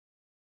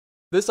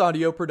This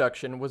audio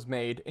production was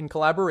made in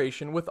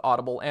collaboration with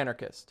Audible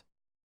Anarchist.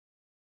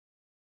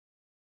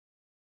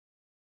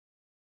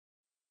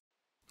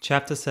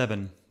 Chapter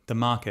 7. The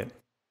Market.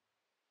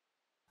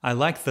 I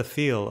like the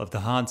feel of the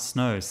hard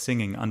snow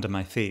singing under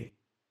my feet.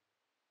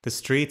 The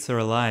streets are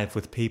alive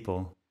with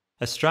people,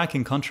 a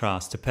striking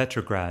contrast to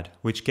Petrograd,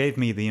 which gave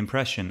me the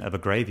impression of a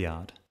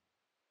graveyard.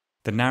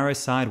 The narrow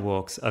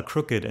sidewalks are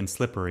crooked and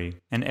slippery,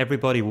 and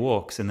everybody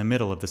walks in the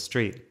middle of the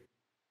street.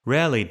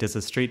 Rarely does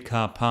a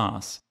streetcar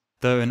pass,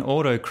 though an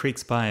auto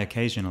creaks by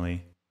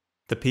occasionally.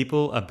 The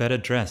people are better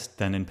dressed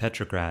than in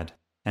Petrograd,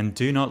 and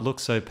do not look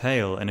so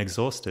pale and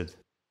exhausted.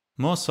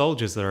 More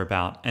soldiers are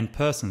about, and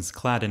persons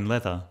clad in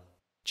leather.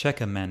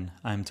 Checker men,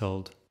 I am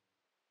told.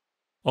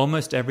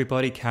 Almost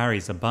everybody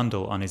carries a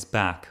bundle on his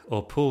back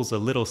or pulls a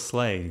little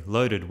sleigh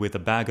loaded with a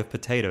bag of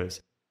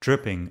potatoes,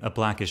 dripping a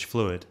blackish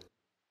fluid.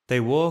 They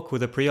walk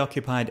with a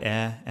preoccupied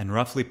air and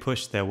roughly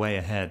push their way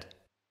ahead.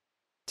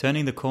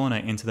 Turning the corner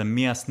into the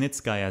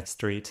Myasnitskaya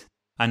street,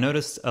 I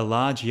noticed a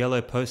large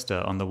yellow poster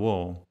on the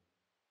wall.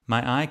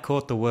 My eye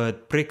caught the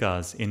word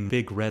prikaz in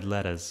big red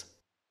letters.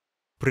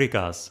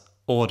 Prikaz,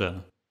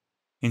 order.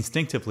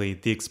 Instinctively,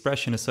 the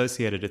expression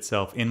associated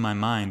itself in my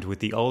mind with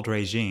the old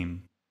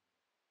regime.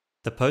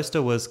 The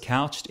poster was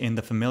couched in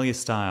the familiar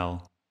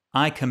style,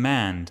 I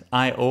command,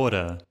 I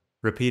order,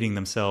 repeating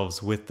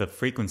themselves with the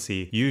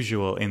frequency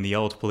usual in the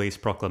old police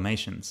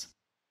proclamations.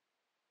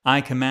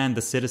 I command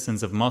the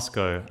citizens of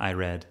Moscow, I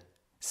read.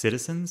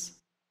 Citizens?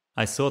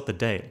 I sought the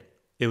date.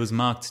 It was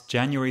marked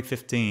January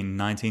 15,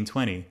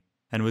 1920,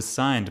 and was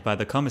signed by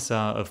the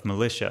Commissar of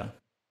Militia.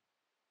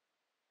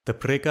 The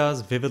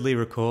prikaz vividly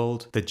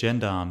recalled the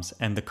gendarmes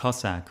and the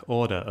Cossack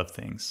order of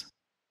things.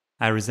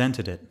 I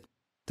resented it.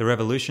 The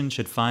revolution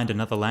should find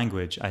another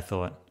language, I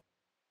thought.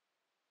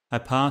 I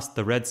passed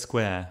the Red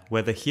Square,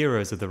 where the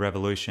heroes of the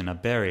revolution are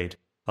buried,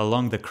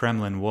 along the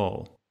Kremlin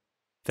wall.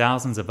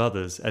 Thousands of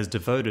others, as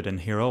devoted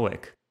and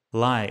heroic,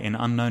 lie in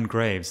unknown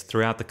graves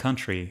throughout the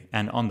country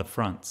and on the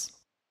fronts.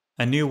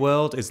 A new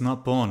world is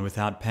not born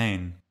without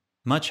pain.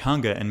 Much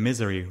hunger and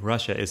misery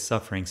Russia is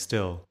suffering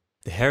still,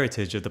 the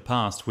heritage of the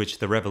past which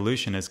the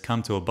revolution has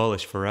come to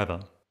abolish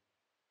forever.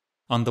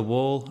 On the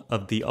wall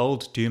of the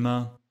old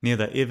Duma, near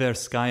the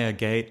Iverskaya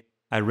gate,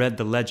 I read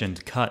the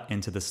legend cut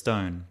into the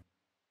stone.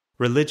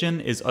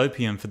 Religion is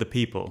opium for the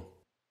people.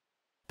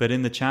 But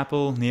in the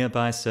chapel,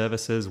 nearby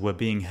services were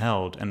being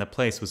held and the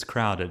place was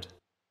crowded.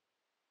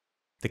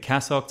 The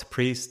cassocked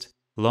priest,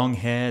 long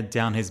hair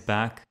down his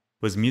back,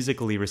 was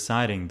musically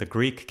reciting the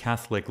Greek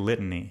Catholic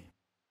litany.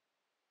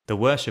 The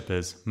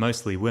worshippers,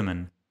 mostly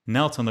women,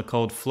 knelt on the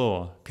cold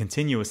floor,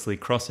 continuously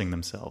crossing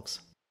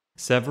themselves.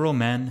 Several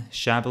men,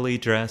 shabbily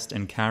dressed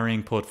and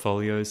carrying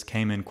portfolios,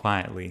 came in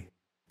quietly,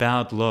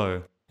 bowed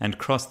low, and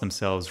crossed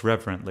themselves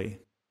reverently.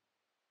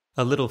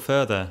 A little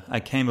further,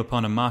 I came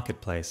upon a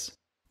marketplace,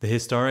 the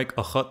historic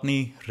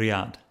Okhotny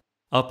Ryad,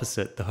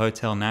 opposite the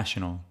Hotel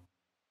National.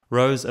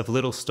 Rows of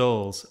little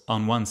stalls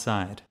on one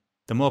side,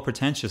 the more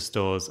pretentious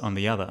stores on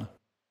the other,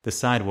 the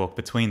sidewalk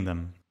between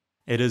them.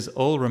 It has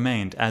all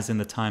remained as in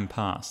the time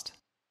past.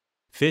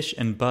 Fish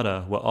and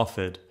butter were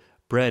offered,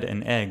 bread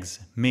and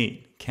eggs,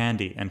 meat,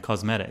 candy, and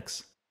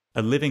cosmetics.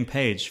 A living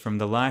page from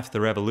the life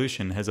the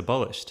revolution has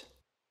abolished.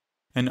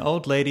 An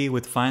old lady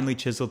with finely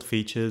chiseled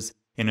features,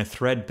 in a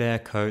threadbare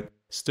coat,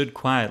 stood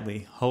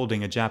quietly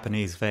holding a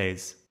Japanese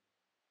vase.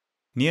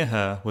 Near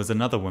her was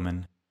another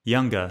woman,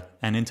 younger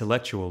and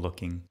intellectual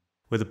looking,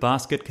 with a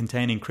basket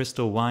containing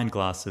crystal wine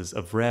glasses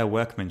of rare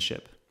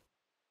workmanship.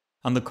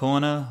 On the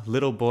corner,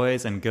 little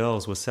boys and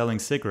girls were selling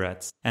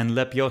cigarettes and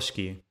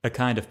lepyoshki, a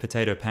kind of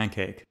potato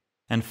pancake,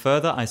 and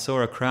further I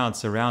saw a crowd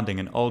surrounding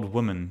an old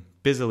woman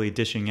busily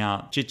dishing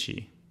out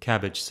chichi,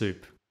 cabbage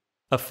soup.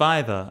 A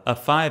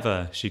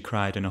fiver, she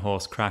cried in a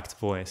hoarse, cracked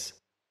voice.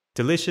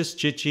 Delicious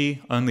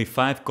chichi, only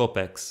 5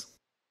 kopecks.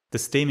 The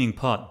steaming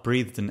pot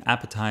breathed an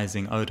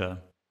appetizing odor.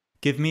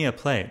 Give me a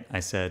plate, I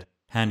said,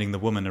 handing the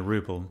woman a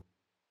ruble.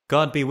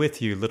 God be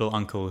with you, little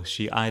uncle,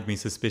 she eyed me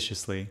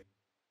suspiciously.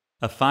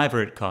 A 5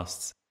 it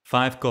costs,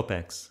 5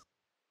 kopecks.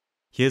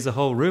 Here's a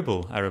whole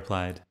ruble, I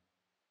replied.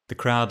 The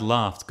crowd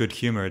laughed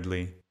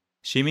good-humoredly.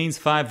 She means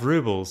 5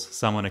 rubles,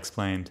 someone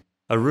explained.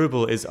 A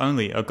ruble is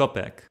only a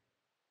kopek.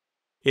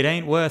 It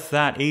ain't worth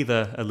that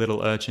either, a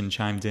little urchin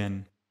chimed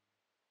in.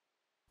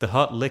 The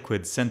hot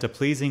liquid sent a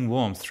pleasing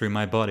warmth through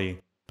my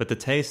body, but the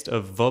taste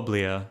of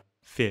voblia,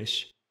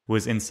 fish,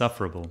 was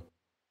insufferable.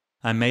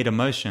 I made a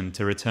motion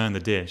to return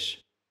the dish.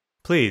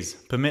 Please,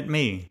 permit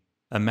me,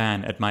 a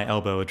man at my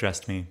elbow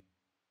addressed me.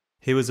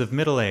 He was of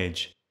middle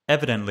age,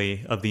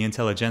 evidently of the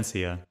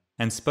intelligentsia,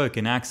 and spoke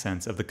in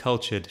accents of the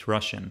cultured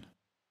Russian.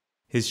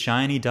 His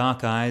shiny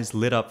dark eyes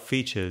lit up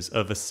features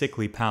of a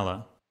sickly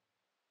pallor.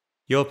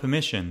 Your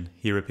permission,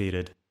 he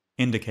repeated,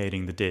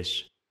 indicating the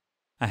dish.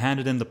 I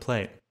handed him the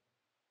plate.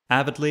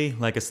 Avidly,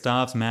 like a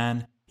starved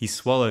man, he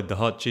swallowed the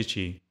hot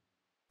chichi,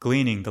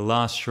 gleaning the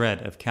last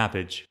shred of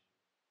cabbage.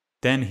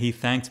 Then he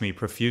thanked me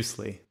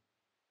profusely.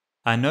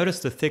 I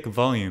noticed a thick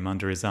volume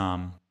under his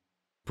arm.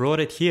 Brought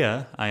it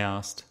here? I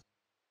asked.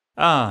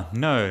 Ah,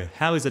 no,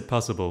 how is it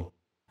possible?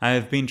 I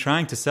have been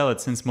trying to sell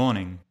it since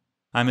morning.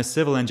 I'm a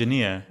civil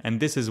engineer, and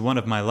this is one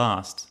of my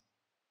last.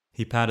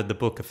 He patted the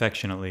book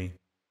affectionately.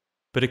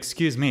 But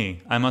excuse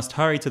me, I must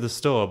hurry to the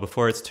store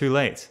before it's too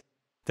late.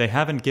 They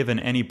haven't given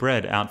any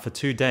bread out for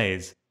 2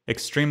 days.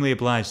 Extremely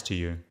obliged to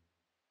you.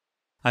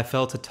 I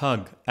felt a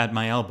tug at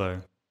my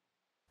elbow.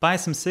 Buy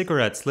some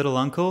cigarettes, little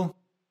uncle.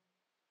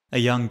 A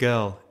young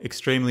girl,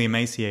 extremely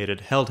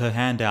emaciated, held her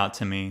hand out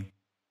to me.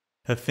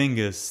 Her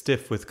fingers,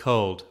 stiff with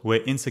cold, were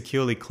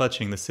insecurely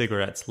clutching the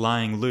cigarettes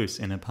lying loose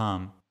in her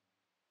palm.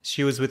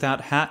 She was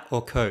without hat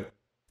or coat,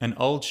 an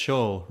old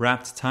shawl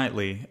wrapped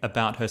tightly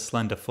about her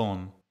slender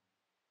form.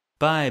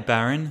 Buy,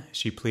 Baron,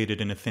 she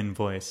pleaded in a thin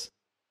voice.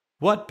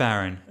 What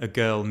Baron? A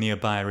girl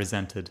nearby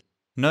resented.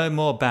 No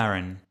more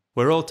Baron.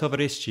 We're all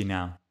tovarishi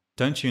now.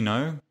 Don't you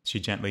know? She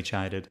gently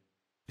chided.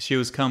 She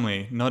was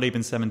comely, not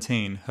even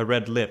 17, her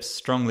red lips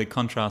strongly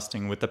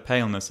contrasting with the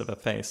paleness of her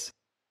face.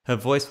 Her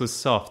voice was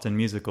soft and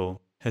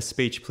musical, her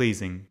speech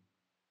pleasing.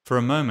 For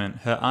a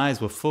moment her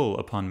eyes were full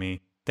upon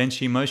me, then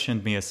she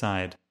motioned me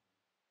aside.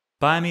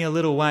 Buy me a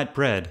little white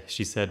bread,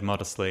 she said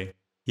modestly,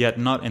 yet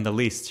not in the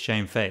least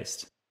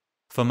shamefaced.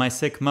 For my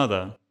sick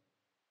mother.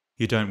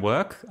 You don't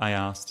work? I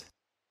asked.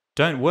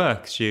 Don't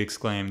work, she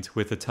exclaimed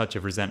with a touch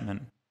of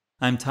resentment.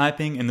 I'm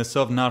typing in the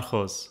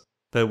Sovnarkhos,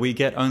 but we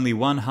get only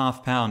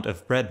 1/2 pound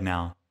of bread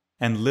now,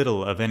 and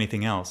little of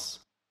anything else.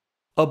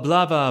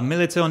 Oblava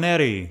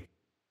militoneri!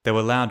 There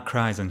were loud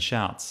cries and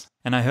shouts,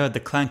 and I heard the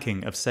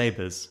clanking of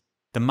sabres.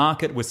 The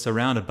market was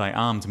surrounded by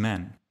armed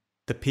men.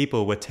 The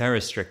people were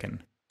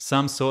terror-stricken.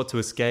 Some sought to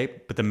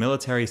escape, but the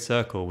military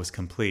circle was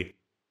complete.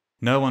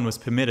 No one was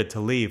permitted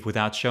to leave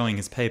without showing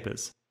his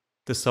papers.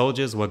 The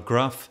soldiers were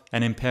gruff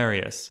and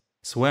imperious,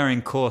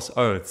 swearing coarse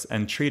oaths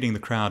and treating the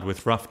crowd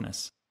with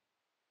roughness.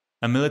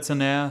 A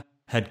militaire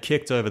had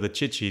kicked over the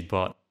chichi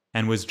bot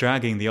and was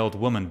dragging the old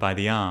woman by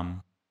the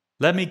arm.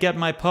 Let me get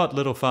my pot,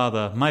 little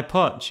father, my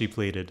pot, she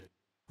pleaded.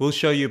 We'll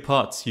show you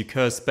pots, you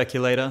cursed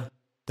speculator,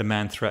 the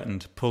man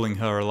threatened, pulling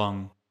her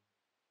along.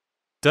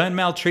 Don't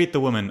maltreat the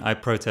woman, I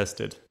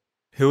protested.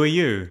 Who are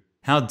you?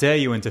 How dare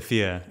you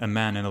interfere? A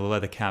man in a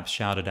leather cap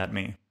shouted at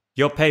me.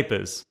 Your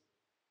papers.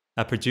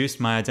 I produced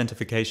my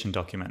identification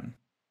document.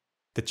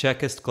 The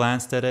Chekist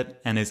glanced at it,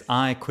 and his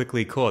eye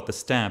quickly caught the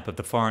stamp of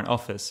the Foreign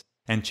Office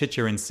and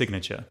Chicherin's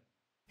signature.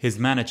 His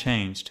manner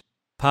changed.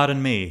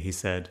 Pardon me, he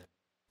said.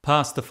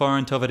 Pass the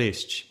foreign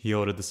tovarish, he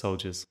ordered the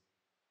soldiers.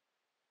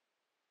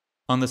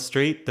 On the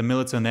street, the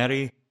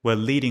militoneri were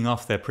leading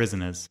off their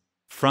prisoners.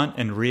 Front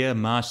and rear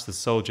marched the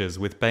soldiers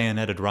with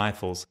bayoneted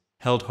rifles,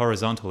 held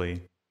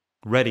horizontally,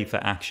 ready for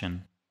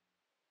action.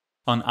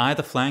 On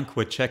either flank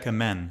were Cheka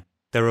men,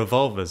 their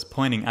revolvers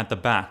pointing at the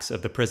backs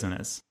of the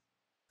prisoners.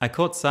 I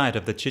caught sight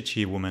of the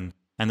Chichi woman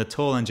and the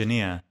tall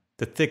engineer,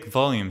 the thick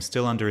volume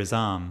still under his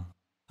arm.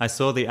 I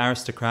saw the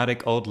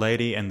aristocratic old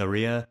lady in the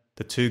rear,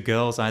 the 2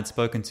 girls I had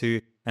spoken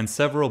to, and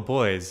several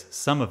boys,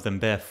 some of them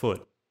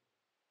barefoot.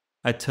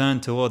 I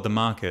turned toward the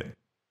market.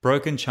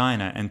 Broken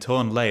china and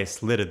torn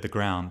lace littered the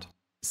ground.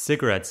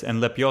 Cigarettes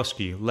and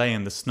lepyoshki lay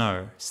in the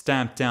snow,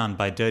 stamped down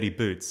by dirty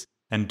boots,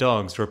 and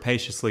dogs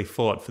rapaciously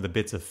fought for the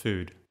bits of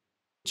food.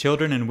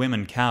 Children and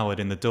women cowered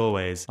in the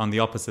doorways on the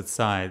opposite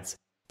sides,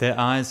 their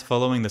eyes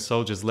following the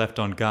soldiers left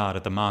on guard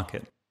at the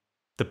market.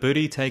 The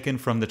booty taken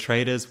from the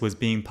traders was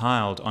being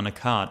piled on a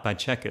cart by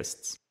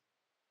Chekists.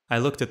 I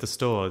looked at the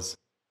stores.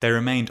 They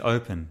remained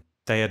open.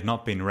 They had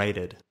not been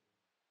raided.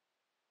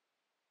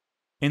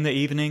 In the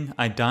evening,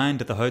 I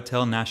dined at the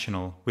Hotel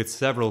National with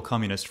several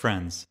communist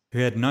friends who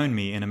had known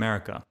me in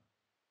America.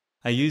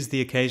 I used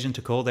the occasion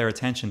to call their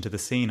attention to the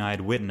scene I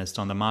had witnessed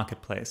on the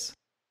marketplace.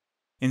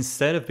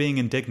 Instead of being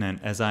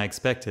indignant as I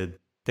expected,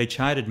 they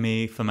chided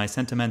me for my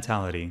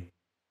sentimentality.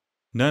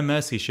 No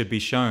mercy should be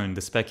shown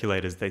the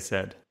speculators, they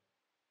said.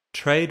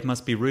 Trade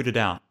must be rooted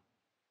out.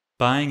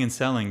 Buying and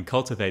selling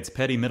cultivates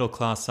petty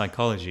middle-class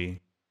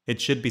psychology.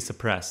 It should be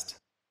suppressed.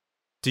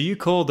 Do you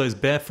call those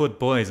barefoot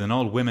boys and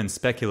old women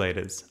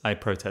speculators? I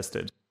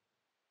protested.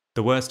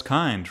 The worst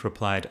kind,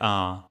 replied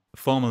R.,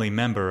 formerly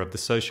member of the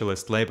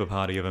Socialist Labour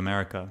Party of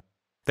America.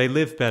 They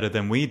live better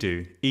than we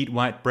do, eat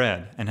white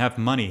bread, and have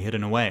money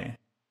hidden away.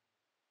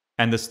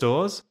 And the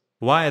stores?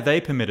 Why are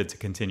they permitted to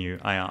continue?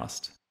 I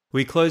asked.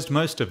 We closed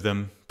most of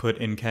them, put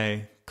in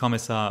K.,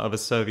 commissar of a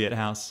Soviet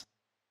house.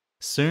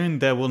 Soon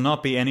there will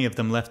not be any of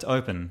them left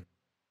open.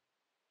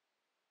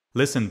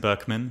 Listen,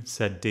 Berkman,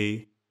 said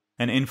D.,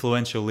 an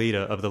influential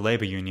leader of the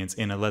labor unions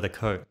in a leather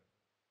coat.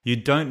 You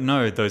don't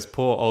know those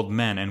poor old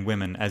men and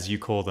women, as you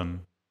call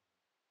them.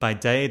 By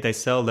day they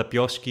sell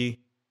lepyoshki,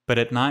 but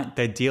at night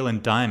they deal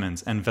in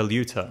diamonds and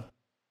valuta.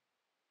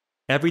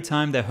 Every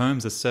time their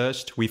homes are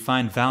searched, we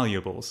find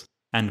valuables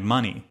and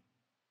money.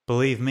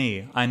 Believe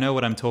me, I know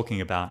what I'm talking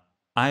about.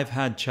 I've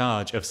had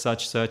charge of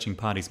such searching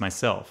parties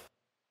myself.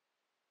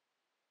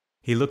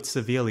 He looked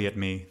severely at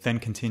me, then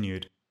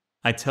continued.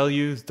 I tell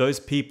you,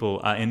 those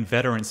people are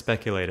inveterate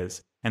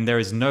speculators, and there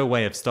is no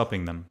way of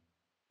stopping them.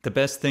 The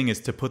best thing is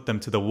to put them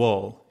to the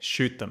wall,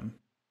 shoot them.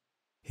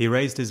 He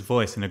raised his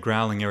voice in a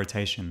growling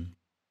irritation.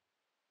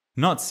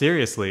 Not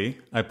seriously,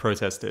 I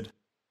protested.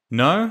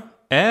 No?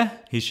 Eh?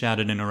 He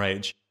shouted in a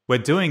rage. We're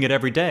doing it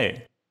every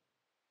day.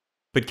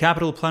 But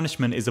capital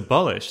punishment is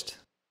abolished.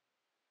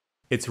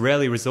 It's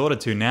rarely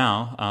resorted to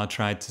now, R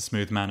tried to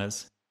smooth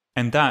matters,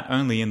 and that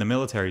only in the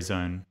military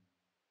zone.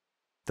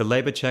 The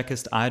labor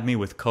checist eyed me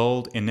with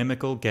cold,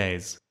 inimical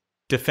gaze.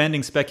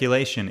 Defending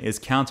speculation is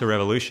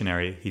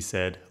counter-revolutionary, he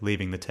said,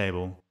 leaving the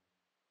table.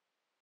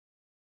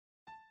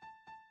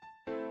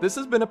 This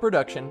has been a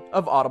production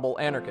of Audible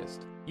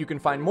Anarchist. You can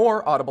find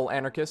more Audible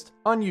Anarchist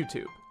on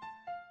YouTube.